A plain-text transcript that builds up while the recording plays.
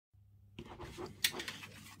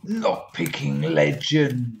Lockpicking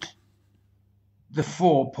legend. The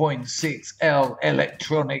 4.6L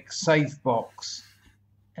electronic safe box.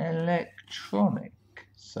 Electronic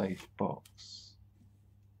safe box.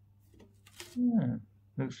 Yeah,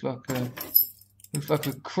 looks like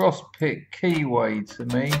a cross pick keyway to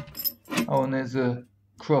me. Oh, and there's a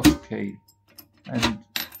cross key and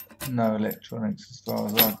no electronics as far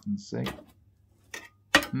as I can see.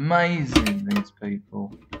 Amazing, these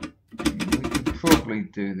people. We could probably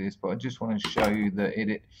do this, but I just want to show you that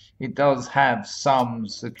it does have some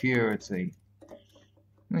security.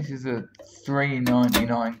 This is a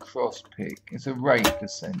 $3.99 cross pick. It's a rape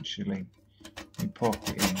essentially. You pop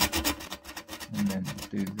it in and then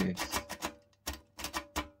do this.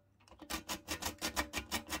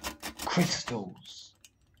 Crystals,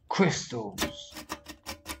 crystals,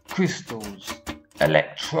 crystals,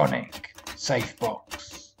 electronic safe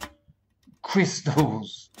box.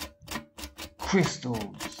 Crystals,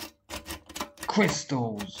 crystals,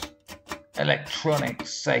 crystals, electronic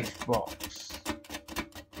safe box.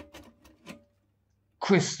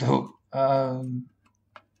 Crystal,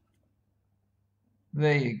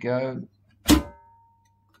 there you go.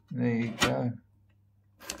 There you go.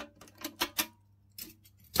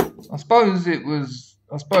 I suppose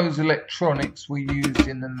electronics were used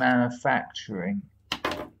in the manufacturing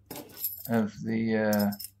of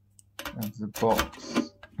the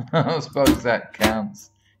box. I suppose that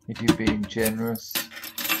counts if you're being generous.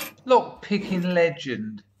 Lockpicking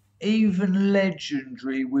legend, even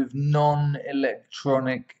legendary with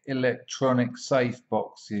non-electronic safe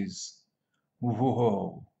boxes.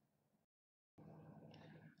 Whoa.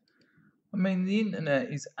 I mean, the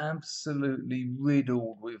internet is absolutely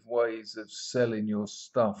riddled with ways of selling your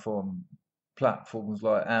stuff on platforms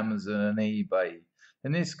like Amazon and eBay.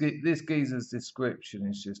 And this geezer's description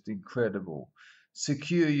is just incredible.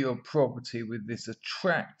 Secure your property with this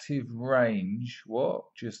attractive range, what?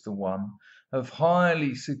 Just the one, of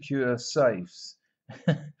highly secure safes.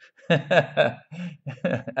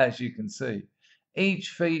 As you can see. Each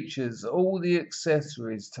features all the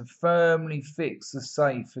accessories to firmly fix the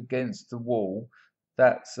safe against the wall.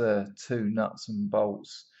 That's 2 nuts and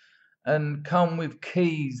bolts. And come with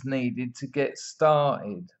keys needed to get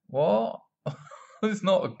started. What? It's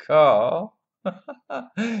not a car.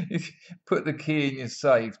 Put the key in your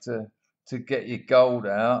safe to get your gold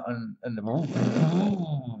out and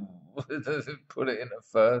put it in at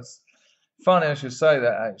first. Funny I should say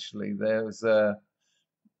that actually.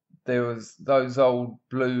 There was those old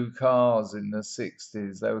blue cars in the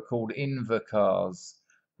 60s. They were called Inva cars.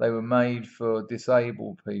 They were made for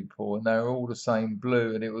disabled people, and they were all the same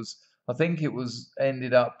blue. And I think it was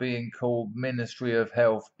ended up being called Ministry of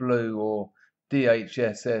Health Blue or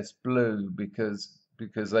DHSS Blue because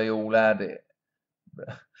they all had it.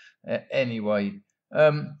 Anyway,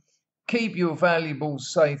 keep your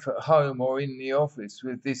valuables safe at home or in the office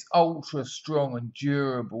with this ultra strong and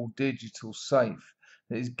durable digital safe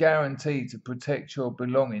that is guaranteed to protect your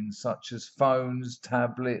belongings such as phones,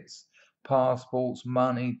 tablets, passports,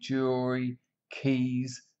 money, jewellery,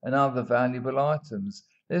 keys and other valuable items.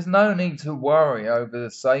 There's no need to worry over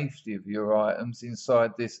the safety of your items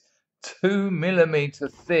inside this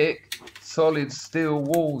 2mm thick solid steel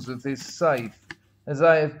walls of this safe, as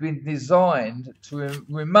they have been designed to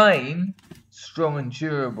remain strong and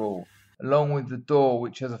durable, along with the door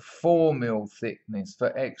which has a 4mm thickness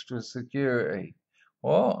for extra security.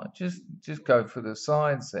 What? Just go for the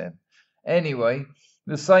sides then. Anyway,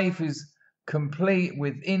 the safe is complete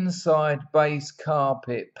with inside base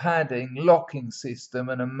carpet, padding, locking system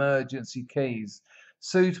and emergency keys,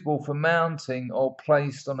 suitable for mounting or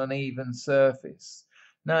placed on an even surface.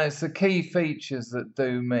 Now it's the key features that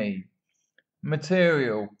do me.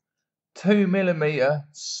 Material, 2mm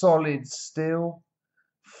solid steel,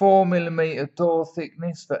 4mm door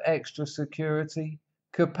thickness for extra security,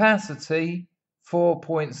 capacity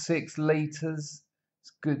 4.6 litres.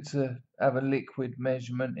 It's good to have a liquid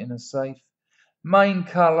measurement in a safe. Main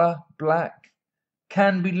colour, black.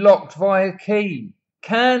 Can be locked via key.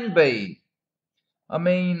 Can be. I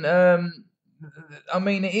mean,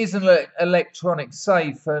 it is an electronic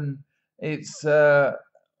safe, and it's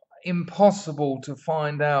impossible to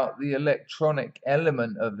find out the electronic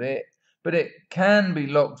element of it. But it can be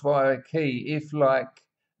locked via key if, like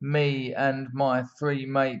me and my 3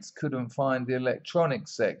 mates, couldn't find the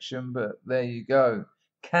electronics section. But there you go.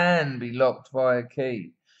 Can be locked via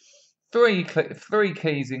key. Three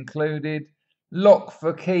keys included. Lock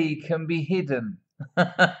for key can be hidden.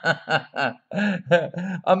 I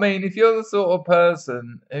mean, if you're the sort of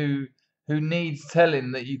person who needs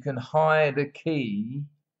telling that you can hide a key,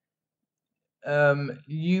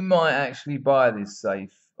 You might actually buy this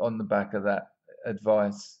safe on the back of that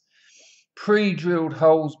advice. Pre-drilled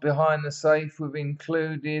holes behind the safe with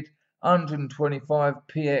included 125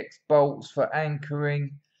 PX bolts for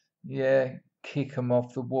anchoring. Yeah, kick them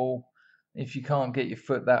off the wall. If you can't get your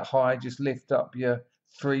foot that high, just lift up your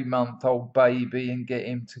 3-month-old baby and get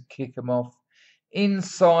him to kick them off.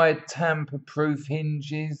 Inside tamper-proof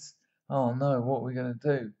hinges. Oh no, what are we going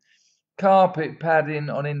to do? Carpet padding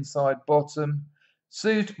on inside bottom.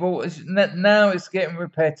 Suitable, now it's getting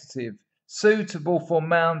repetitive. Suitable for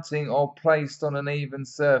mounting or placed on an even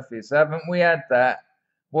surface. Haven't we had that?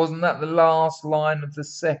 Wasn't that the last line of the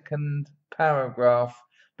second paragraph?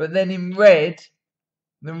 But then in red,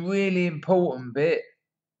 the really important bit,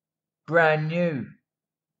 brand new.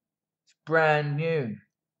 It's brand new.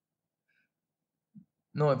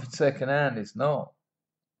 Not if it's second hand, it's not.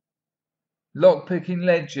 Lockpicking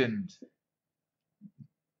legend.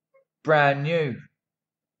 Brand new.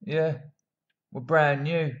 Yeah, we're brand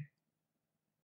new.